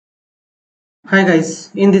Hi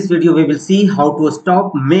guys, in this video we will see how to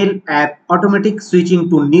stop Mail app automatic switching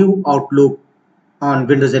to new Outlook on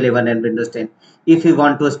Windows 11 and Windows 10. If you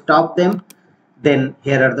want to stop them, then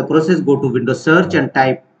here are the process. Go to Windows search and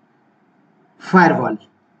type firewall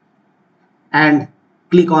and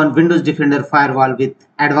click on Windows Defender firewall with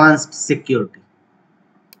advanced security.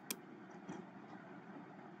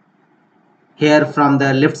 Here from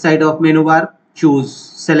the left side of menu bar, choose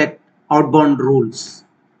select outbound rules.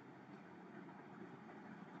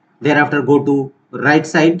 Thereafter go to right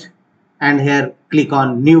side and here click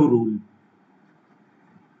on new rule.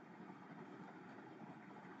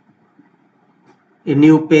 A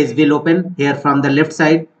new page will open. Here from the left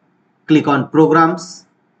side, click on programs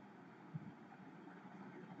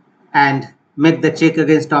and make the check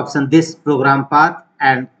against option this program path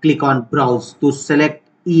and click on browse to select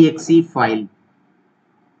exe file.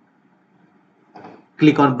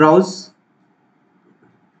 Click on browse.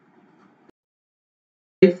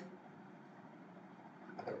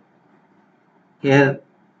 Here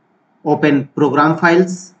open program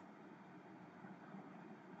files,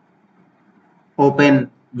 open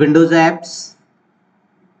Windows apps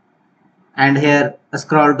and here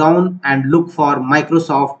scroll down and look for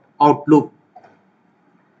Microsoft Outlook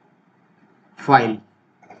file.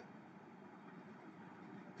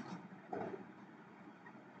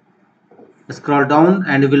 Scroll down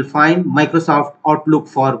and you will find Microsoft Outlook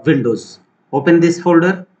for Windows. Open this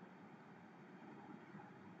folder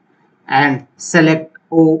and select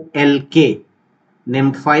OLK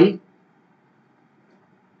named file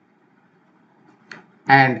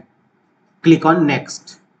and click on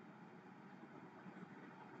next.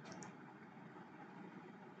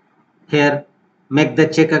 Here make the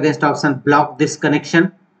check against option block this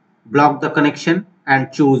connection, block the connection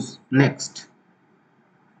and choose next.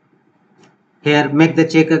 Here make the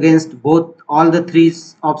check against all the three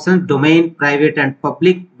options domain, private and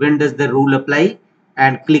public. When does the rule apply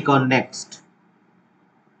and click on next.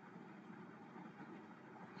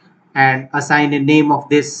 And assign a name of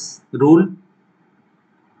this rule.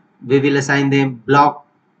 We will assign them block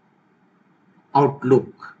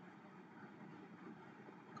Outlook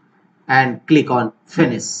and click on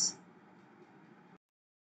finish.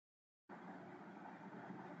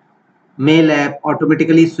 Mail app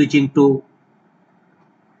automatically switching to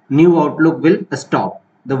new Outlook will stop.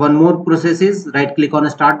 The one more process is right click on a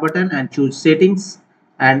start button and choose settings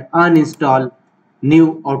and uninstall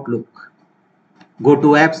new Outlook. Go to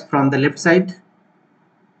apps from the left side.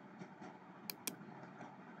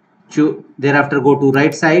 Thereafter go to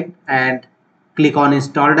right side and click on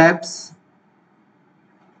installed apps.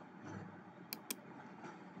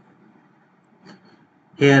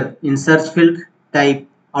 Here in search field type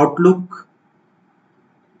Outlook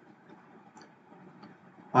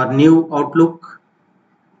or new Outlook.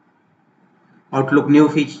 Outlook new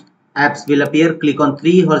feature apps will appear. Click on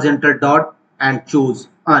 3 horizontal dot and choose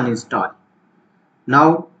uninstall.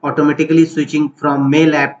 Now automatically switching from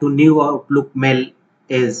mail app to new Outlook mail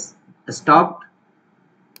is stopped.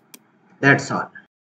 That's all.